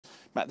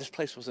Matt, this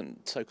place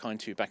wasn't so kind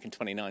to you back in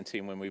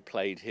 2019 when we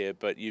played here,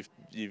 but you've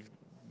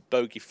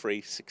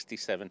bogey-free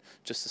 67,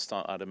 just the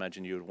start I'd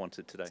imagine you would have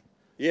wanted today.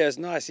 Yeah, it's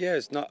nice. Yeah,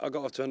 I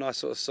got off to a nice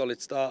sort of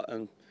solid start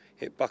and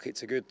hit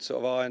buckets of good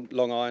sort of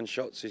long iron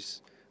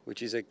shots,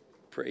 which is a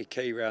pretty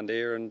key round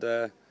here, and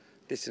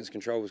distance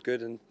control was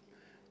good, and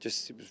it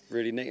was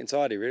really neat and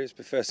tidy. Really, it's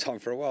the first time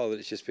for a while that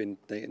it's just been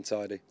neat and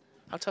tidy.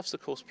 How tough's the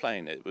course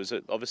playing? It was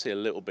obviously a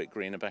little bit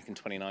greener back in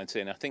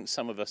 2019. I think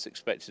some of us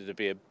expected it to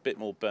be a bit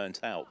more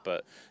burnt out,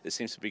 but it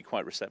seems to be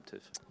quite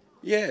receptive.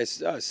 Yeah,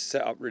 it's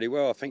set up really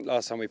well. I think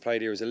last time we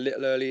played here was a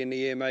little early in the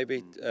year,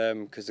 maybe,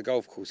 because the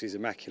golf course is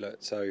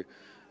immaculate. So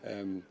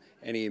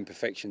any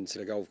imperfection to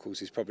the golf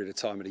course is probably the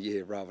time of the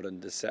year rather than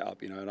the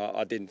setup. You know, and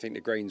I didn't think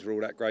the greens were all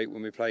that great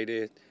when we played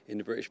here in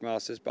the British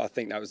Masters, but I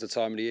think that was the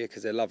time of the year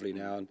because they're lovely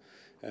now, and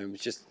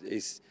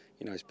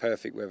it's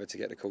perfect weather to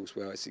get the course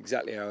well. It's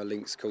exactly how a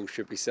links course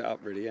should be set up,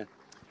 really. Yeah.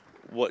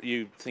 What are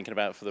you thinking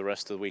about for the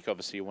rest of the week?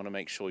 Obviously, you want to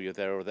make sure you're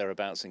there or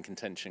thereabouts in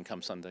contention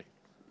come Sunday.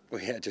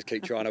 Well, yeah, just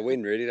keep trying to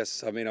win, really.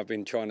 I've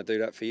been trying to do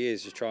that for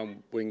years, just try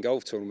and win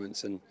golf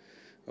tournaments, and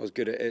I was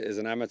good at it as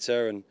an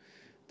amateur, and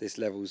this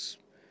level's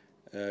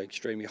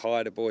extremely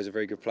high. The boys are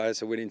very good players,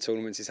 so winning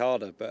tournaments is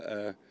harder,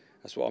 but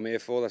that's what I'm here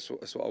for. That's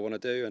what I want to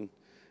do,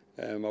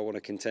 and I want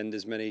to contend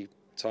as many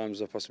times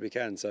as I possibly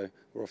can. So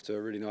we're off to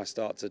a really nice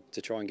start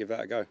to try and give that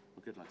a go.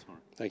 Well, good luck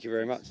tomorrow. Thank you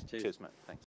very much. Cheers, Matt. Thanks.